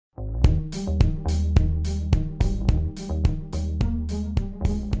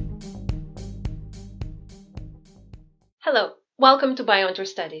Hello, welcome to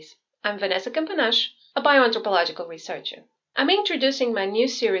BioanthroStudies. I'm Vanessa Campanache, a bioanthropological researcher. I'm introducing my new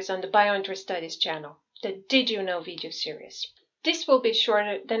series on the BioanthroStudies channel, the Did You Know video series. This will be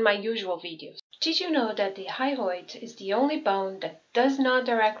shorter than my usual videos. Did you know that the hyoid is the only bone that does not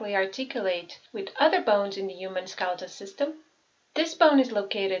directly articulate with other bones in the human skeletal system? This bone is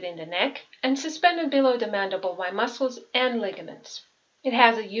located in the neck and suspended below the mandible by muscles and ligaments. It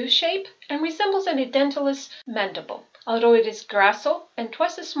has a U shape and resembles an edentulous mandible, although it is gracile and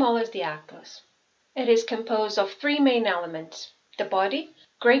twice as small as the atlas. It is composed of three main elements: the body,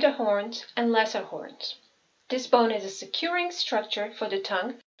 greater horns, and lesser horns. This bone is a securing structure for the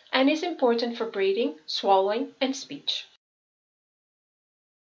tongue and is important for breathing, swallowing, and speech.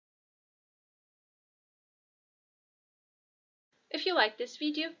 If you like this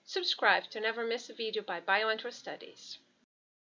video, subscribe to never miss a video by BioanthroStudies.